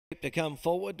Jeep to come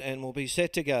forward and will be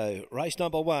set to go. Race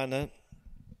number 1.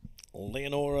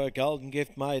 Leonora Golden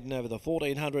Gift Maiden over the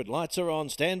 1400. Lights are on.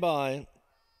 Stand by.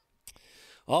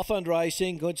 Off and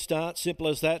racing, good start, simple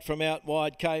as that from out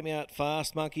wide, came out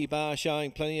fast, Monkey Bar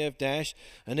showing plenty of dash.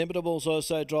 Inimitable's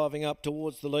also driving up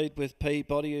towards the lead with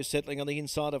Peabody, who's settling on the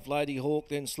inside of Lady Hawk,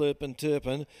 then Slurp and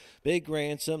Turpin. Big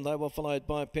Ransom, they were followed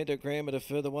by Pentagram at a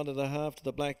further 1.5 to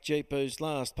the Black Jeep, who's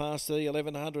last, past the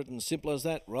 1100 and simple as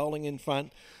that, rolling in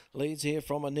front. Leads here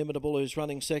from Inimitable, who's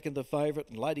running second, the favourite,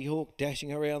 and Lady Hawk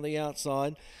dashing around the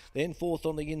outside. Then fourth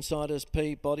on the inside is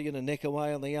Peabody, and a neck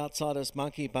away on the outside is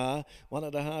Monkey Bar.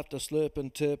 1.5 to Slurp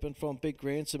and Turpin from Big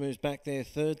Ransom, who's back there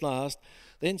third last.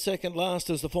 Then second last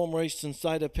is the former Eastern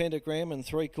State of Pentagram, and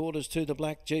 3/4 to the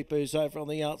Black Jeep, who's over on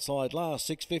the outside last.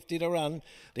 6.50 to run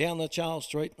down the Charles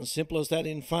Street, and simple as that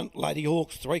in front. Lady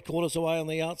Hawk's 3/4 away on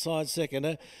the outside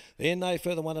second. Then a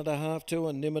further 1.5 to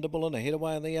Inimitable, and a head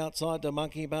away on the outside to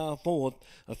Monkey Bar fourth.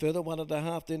 A further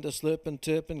 1.5 then to Slurp and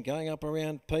Turpin, going up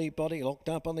around Peabody, locked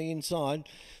up on the inside.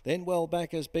 Then well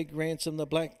back is Big Ransom, the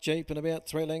Black Jeep, and about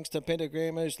 3 lengths to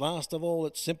Pentagram, who's last of all.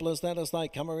 It's simple as that as they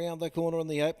come around the corner in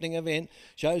the opening event.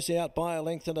 Shows out by 1.5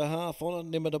 lengths on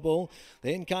Inimitable.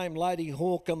 Then came Lady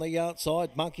Hawk on the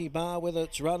outside, Monkey Bar with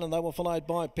its run, and they were followed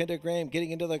by Pentagram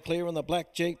getting into the clear, and the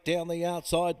Black Jeep down the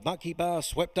outside. Monkey Bar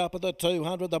swept up at the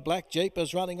 200. The Black Jeep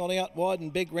is running on out wide,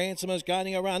 and Big Ransom is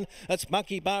gaining a run. It's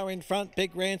Monkey Bar in front,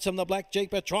 Big Ransom, the Black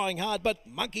Jeep are trying hard, but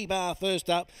Monkey Bar first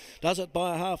up, does it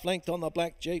by a 1/2 length on the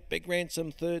Black Jeep. Big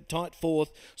Ransom third, tight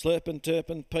fourth, Slurp and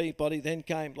Turpin, Peabody. Then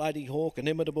came Lady Hawk, and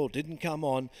Inimitable didn't come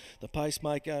on. The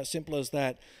Pacemaker, simple as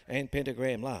that, and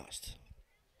Pentagram last.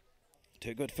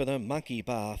 Too good for them. Monkey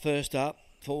Bar first up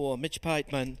for Mitch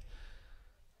Pateman.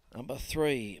 Number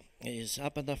 3 is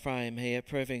up in the frame here,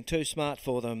 proving too smart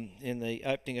for them in the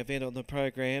opening event on the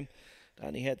program.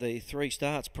 Only had the 3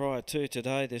 starts prior to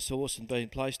today, this horse, and been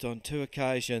placed on 2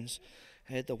 occasions.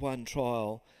 Had the 1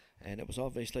 trial, and it was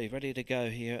obviously ready to go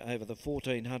here over the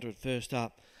 1400 first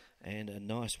up. And a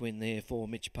nice win there for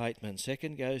Mitch Pateman.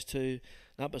 Second goes to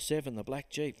number 7, the Black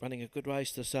Jeep, running a good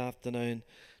race this afternoon.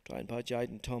 Trained by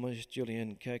Jaden Thomas,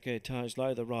 Julian Coco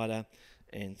Toslow, the rider.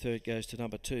 And third goes to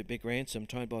number 2, Big Ransom,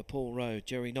 trained by Paul Rowe,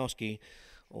 Jerry Noski,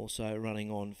 also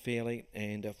running on fairly.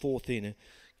 And fourth in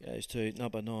goes to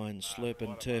number 9, Slurp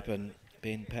and Turpin,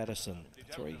 Ben Patterson.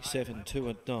 3, 7, 2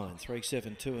 and 9. 3,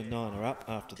 7, 2 and 9 are up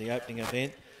after the opening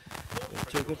event.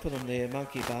 Too good for them there,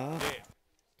 Monkey Bar.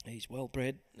 He's well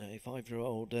bred, a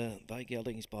 5-year-old bay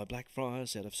geldings by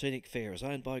Blackfriars out of Scenic Fair, is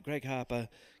owned by Greg Harper.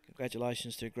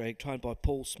 Congratulations to Greg, trained by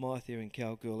Paul Smythe here in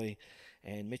Kalgoorlie,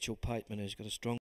 and Mitchell Pateman, who's got a strong